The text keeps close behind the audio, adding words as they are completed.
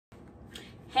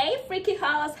Hey freaky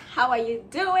house, how are you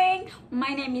doing? My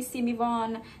name is Isimbi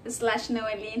Yvonne slash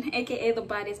Noeline, aka the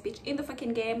baddest bitch in the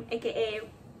fucking game, aka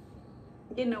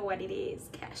you know what it is,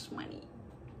 cash money.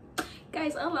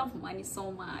 Guys, I love money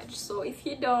so much, so if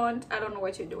you don't, I don't know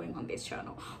what you're doing on this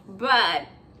channel, but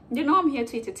you know I'm here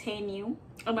to entertain you,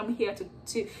 and I'm here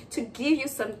to give you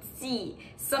some tea,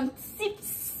 some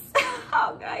tips.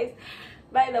 Oh guys,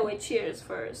 by the way, cheers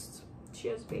first.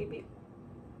 Cheers, baby.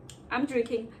 I'm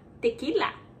drinking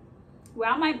tequila. Where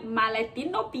are my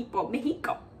Latino people?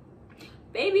 Mexico.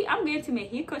 Baby, I'm going to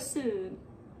Mexico soon.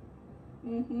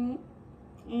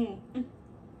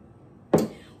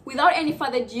 Without any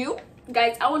further ado,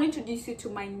 guys, I want to introduce you to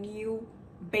my new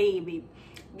baby.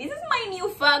 This is my new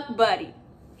fuck buddy.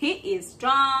 He is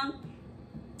strong,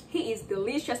 he is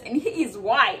delicious, and he is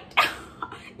white.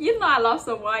 You know I love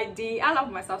some white D. I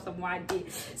love myself some white D.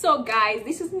 So guys,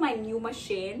 this is my new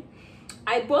machine.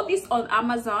 I bought this on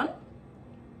Amazon,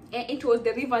 and it was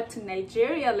delivered to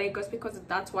Nigeria, Lagos, because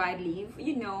that's where I live.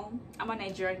 You know, I'm a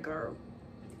Nigerian girl.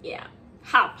 Yeah,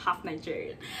 half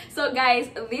Nigerian. So guys,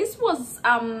 this was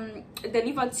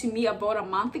delivered to me about a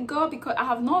month ago, because I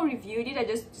have not reviewed it. I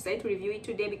just decided to review it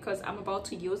today because I'm about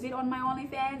to use it on my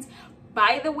OnlyFans.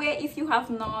 By the way, if you have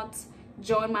not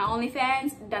joined my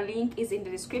OnlyFans, the link is in the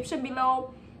description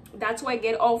below. That's why I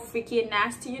get all freaky and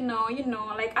nasty, you know,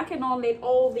 like I cannot let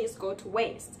all this go to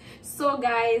waste. So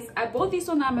guys, I bought this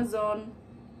on Amazon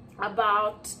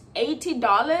about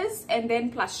 $80, and then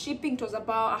plus shipping it was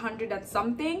about 100 and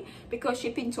something, because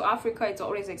shipping to Africa, it's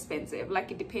always expensive.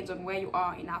 Like, it depends on where you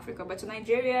are in Africa, but to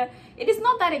Nigeria it is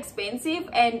not that expensive,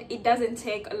 and it doesn't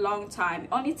take a long time. It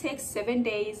only takes 7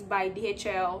 days by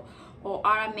DHL or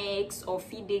RMX or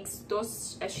FedEx,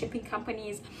 those shipping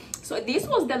companies. So this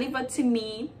was delivered to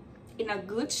me in a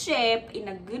good shape, in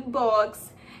a good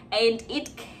box, and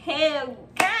it came,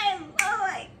 guys, oh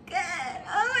my god,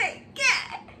 oh my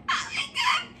god, oh my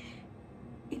god,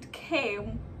 it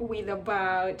came with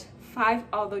about 5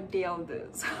 other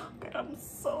dildos. I'm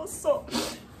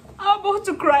I'm about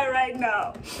to cry right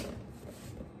now,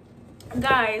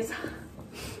 guys.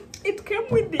 It came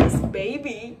with this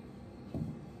baby.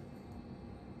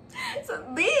 So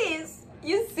this,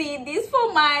 you see, this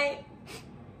for my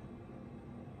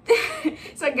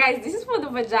so guys, this is for the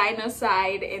vagina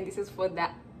side, and this is for the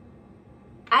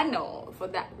anal, for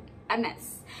the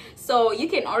anus. So you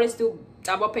can always do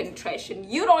double penetration.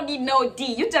 You don't need no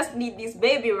D, you just need this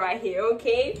baby right here,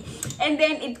 okay? And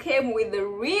then it came with the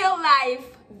real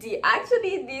life D.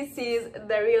 Actually, this is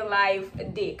the real life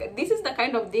dick. This is the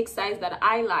kind of dick size that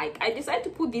I like. I decided to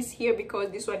put this here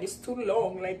because this one is too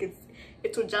long, like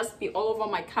it will just be all over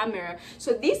my camera.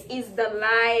 So this is the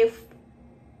life,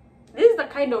 this is the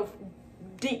kind of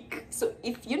dick. So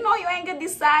if you know you ain't get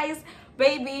this size,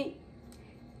 baby,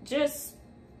 just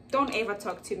don't ever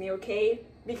talk to me, okay?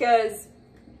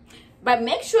 But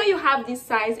make sure you have this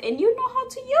size and you know how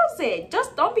to use it.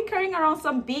 Just don't be carrying around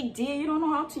some big D, you don't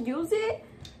know how to use it.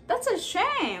 That's a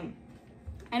shame.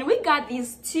 And we got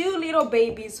these 2 little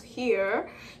babies here.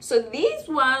 So these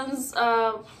ones,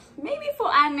 maybe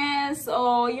for anus,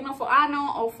 or you know, for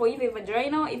anal, or for even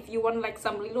vaginal, if you want like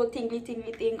some little tingly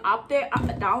thing up there,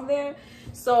 down there.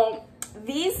 So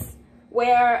these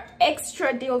were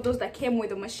extra dildos that came with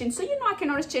the machine, so you know I can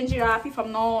always change it up if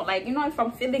I'm not, like, you know, if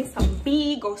I'm feeling some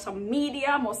big or some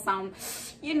medium or some,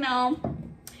 you know.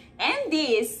 And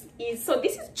this is, so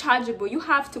this is chargeable. You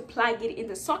have to plug it in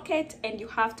the socket, and you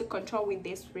have to control with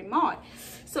this remote.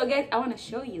 So guys, I want to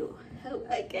show you. Oh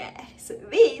my god. So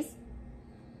this,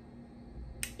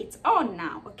 it's on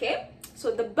now, okay?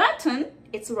 So the button,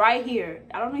 it's right here.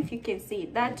 I don't know if you can see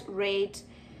it, that red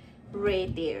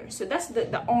there. So that's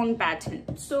the on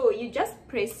button. So you just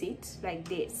press it like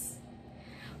this.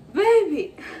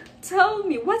 Baby, tell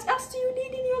me, what else do you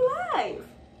need in your life?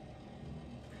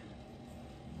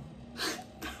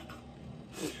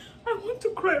 I want to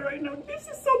cry right now. This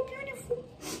is so beautiful.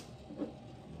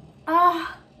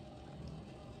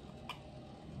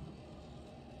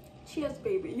 Cheers,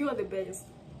 baby, you are the best.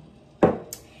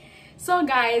 So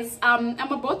guys, I'm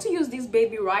about to use this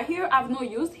baby right here. I've not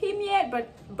used him yet, but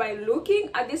by looking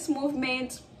at this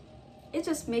movement, it's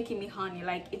just making me horny.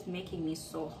 Like, it's making me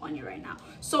so horny right now.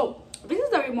 So this is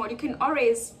the remote. You can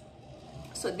always,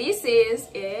 so this is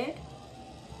it.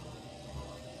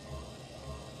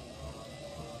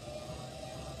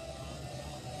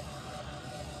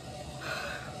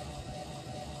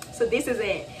 So this is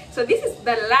it. So this is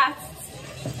the last.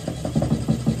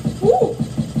 Ooh,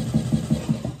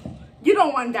 you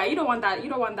don't want that, you don't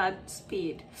want that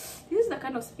speed. This is the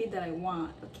kind of speed that I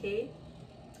want, okay?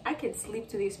 I can sleep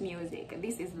to this music.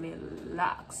 This is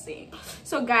relaxing.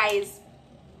 So guys,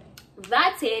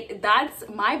 that's it. That's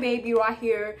my baby right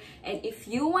here. And if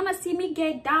you want to see me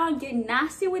get down, get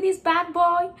nasty with this bad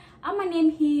boy, I'm gonna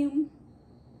name him.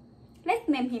 Let's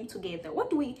name him together.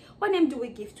 What name do we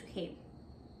give to him?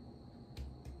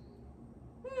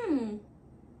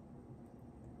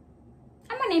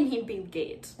 I'm gonna name him Bill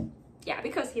Gates. Yeah,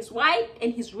 because he's white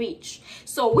and he's rich.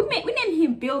 So we name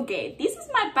him Bill Gates. This is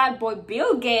my bad boy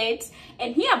Bill Gates,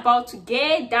 and he about to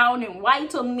get down and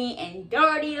white on me and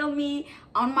dirty on me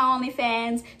on my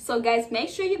OnlyFans. So guys, make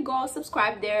sure you go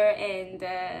subscribe there, and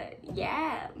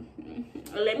yeah,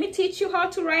 let me teach you how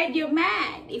to ride your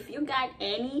man if you got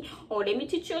any, or let me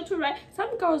teach you how to ride.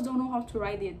 Some girls don't know how to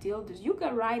ride their dildos. You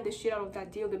can ride the shit out of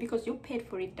that dildo because you paid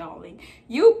for it, darling.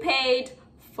 You paid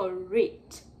for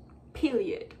it,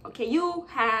 period. Okay, you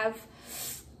have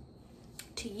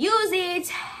to use it.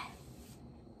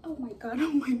 Oh my god,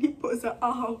 oh, my nipples are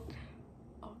out.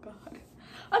 Oh god.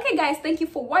 Okay guys, thank you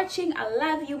for watching. I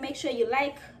love you. Make sure you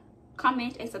like,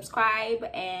 comment, and subscribe,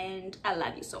 and I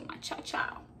love you so much. Ciao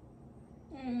ciao.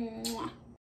 Mwah.